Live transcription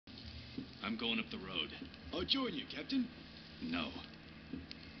I'm going up the road. I'll join you, Captain. No.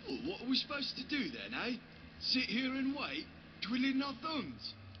 Well, what are we supposed to do then, eh? Sit here and wait, twiddling our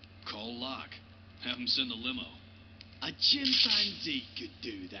thumbs? Call Locke. Have him send the limo. A chimpanzee could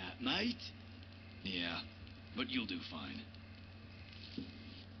do that, mate. Yeah, but you'll do fine.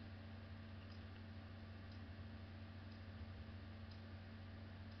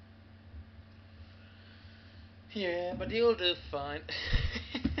 Yeah, but you'll do fine.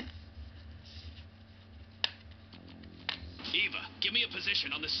 Eva, give me a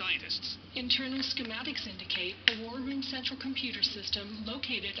position on the scientists. Internal schematics indicate a war room central computer system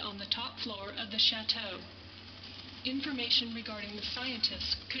located on the top floor of the chateau. Information regarding the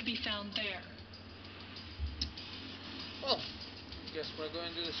scientists could be found there. Well, guess we're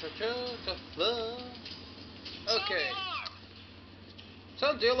going to the chateau, top floor. Okay.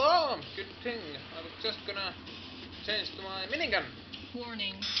 Sound the alarm! Good thing. I was just gonna change to my minigun.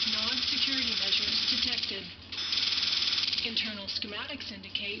 Warning, non-security measures detected. Internal schematics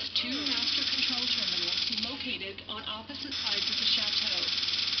indicate 2 master control terminals located on opposite sides of the chateau,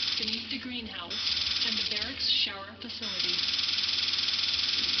 beneath the greenhouse and the barracks shower facility.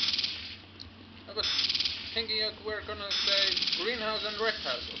 I was thinking you were gonna say greenhouse and red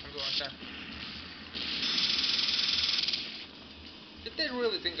house or something like that. Did they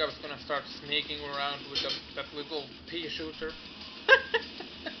really think I was gonna start sneaking around with that little pea shooter?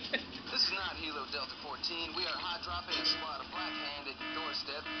 This is not Hilo Delta 14. We are hot dropping a squad of Black Hand at your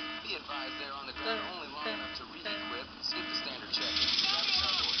doorstep. Be advised they're on the ground only long enough to re-equip. Skip the standard check-in. Grab us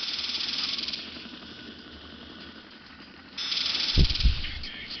outdoors.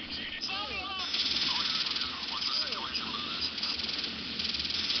 What's the situation, brothers?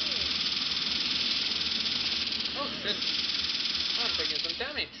 Oh shit. I'm taking some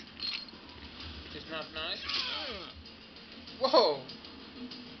damage. Which is not nice. Whoa!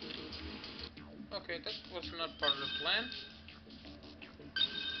 Okay, that was not part of the plan.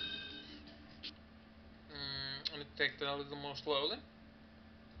 I need to take that a little more slowly.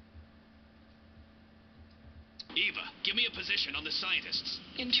 Eva, give me a position on the scientists.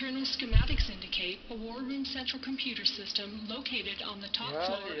 Internal schematics indicate a war room central computer system located on the top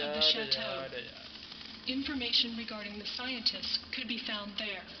floor of the chateau. Information regarding the scientists could be found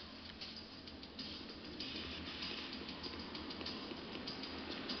there.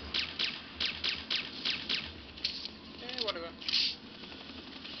 Whatever.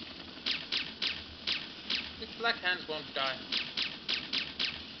 These Black Hands won't die.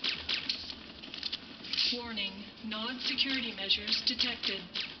 Warning, non-security measures detected.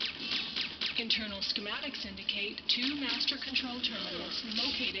 Internal schematics indicate 2 master control terminals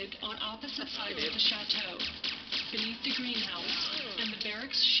located on opposite sides of the chateau, beneath the greenhouse and the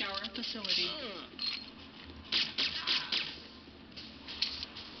barracks shower facility.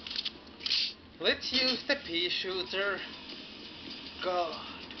 Let's use the pea shooter. God.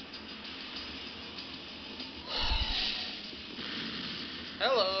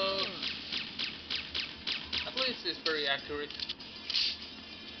 Hello. At least it's very accurate.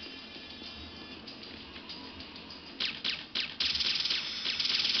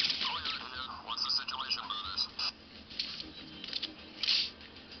 What's the situation, brothers?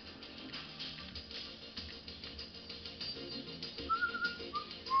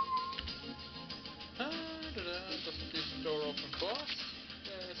 Does this door open for us?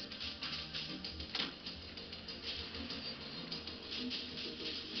 Yes.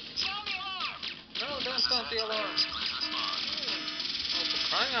 Sound the alarm! No, don't sound the alarm. Please respond. Oh, for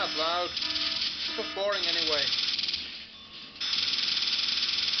crying out loud. This was boring anyway.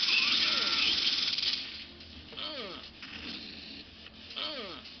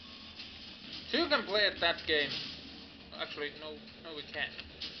 Two can play at that game. Actually, no, we can't.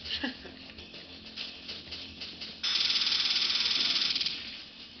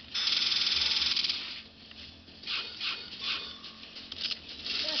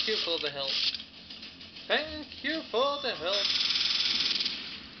 Thank you for the help. Thank you for the help.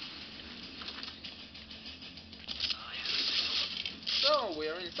 So,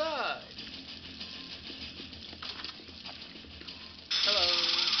 we're inside. Hello.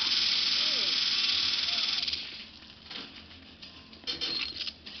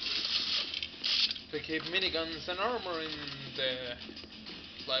 They keep miniguns and armor in the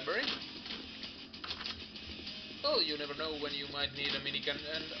library. Well, you never know when you might need a minigun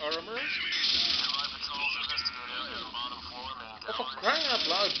and armor. Nearby patrols investigate area on the bottom floor, main Oh, for gallery. crying out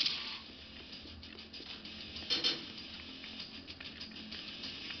loud.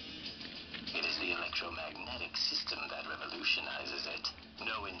 It is the electromagnetic system that revolutionizes it.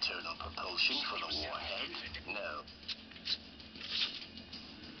 No internal propulsion for the warhead. No.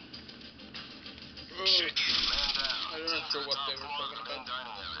 sure what they were talking about.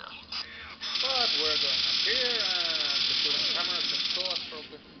 But we're going up here, and the shooting camera just saw us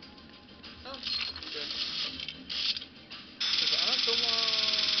probably. No? Okay. There's another one.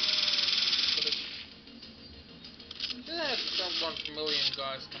 But yeah, don't want a million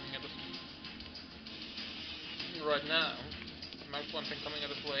guys coming at us right now. I might want them coming at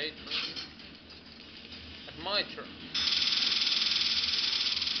us later. At my turn.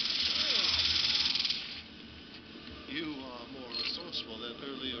 You are more resourceful than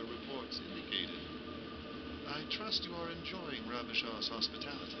earlier reports indicated. I trust you are enjoying Ravishaw's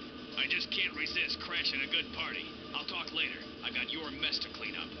hospitality. I just can't resist crashing a good party. I'll talk later. I got your mess to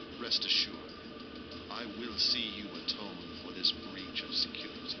clean up. Rest assured, I will see you atone for this breach of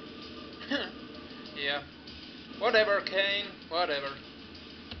security. Yeah. Whatever, Kane. Whatever.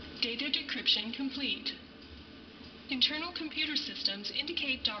 Data decryption complete. Internal computer systems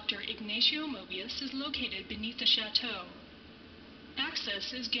indicate Dr. Ignacio Mobius is located beneath the chateau.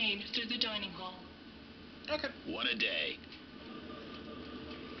 Access is gained through the dining hall. Okay. What a day.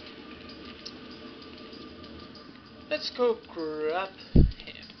 Let's go grab him.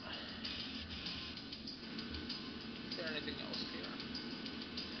 Is there anything else here?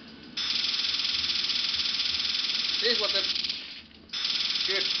 This is what the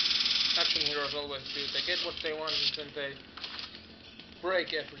good action heroes always do. They get what they want and then they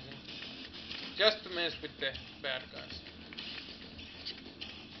break everything. Just to mess with the bad guys.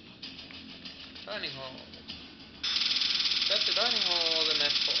 Dining hall. That's the dining hall or the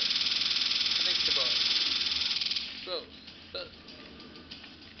mess hall? I think the both. Both.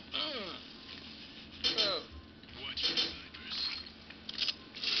 Oh. Watch your snipers.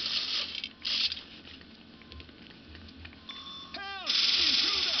 Help!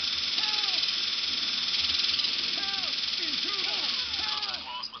 Intruder! Help! Help! Intruder! Help!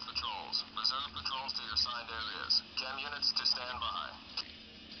 Lost with patrols. Reserve patrols to your assigned areas. Chem units to stand by.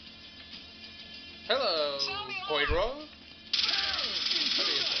 Hello, Poirot. Help! What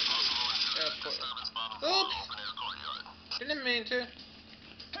do you say? Yeah, Poirot. Oops! Didn't mean to.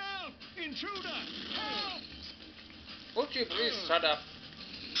 Help! Intruder! Help! Would you please shut up?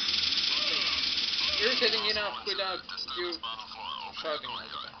 Irritating enough without you shouting all the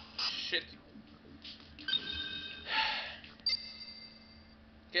time. Shit.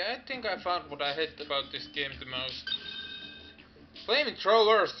 Okay, I think I found what I hate about this game the most.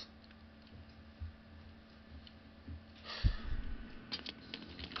 Flamethrowers!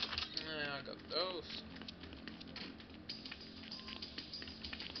 Yeah, I got those.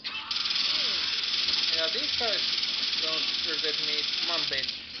 Yeah, these guys don't irritate me one bit.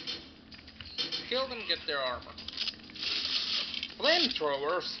 Kill them, get their armor.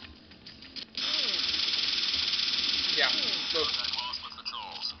 Flamethrowers! Yeah, look. Lost with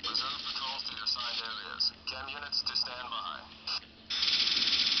patrols. Reserve patrols to your assigned areas. Chem units to stand by.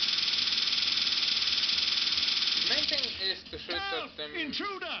 The main thing is to shoot Help! at them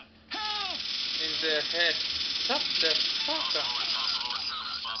Intruder! Help! in the head. Shut the fuck up.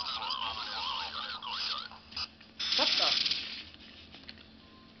 Shut up.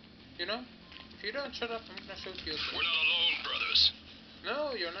 You know, if you don't shut up, I'm gonna shoot you. We're not alone, brothers.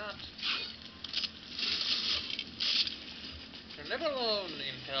 No, you're not. You're never alone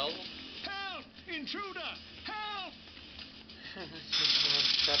in hell. Help! Intruder! Help!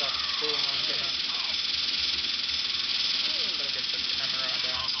 Shut up. Soon I'm gonna get the camera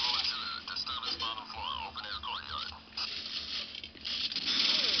down. Disturbance bottom floor. Open air courtyard.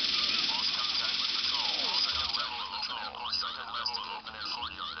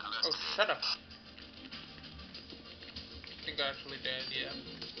 Oh, shut up. I think I actually did, yeah.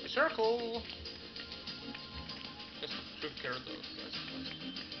 A circle! Just took care of those guys.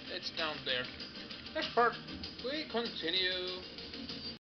 It's down there. Next part, we continue.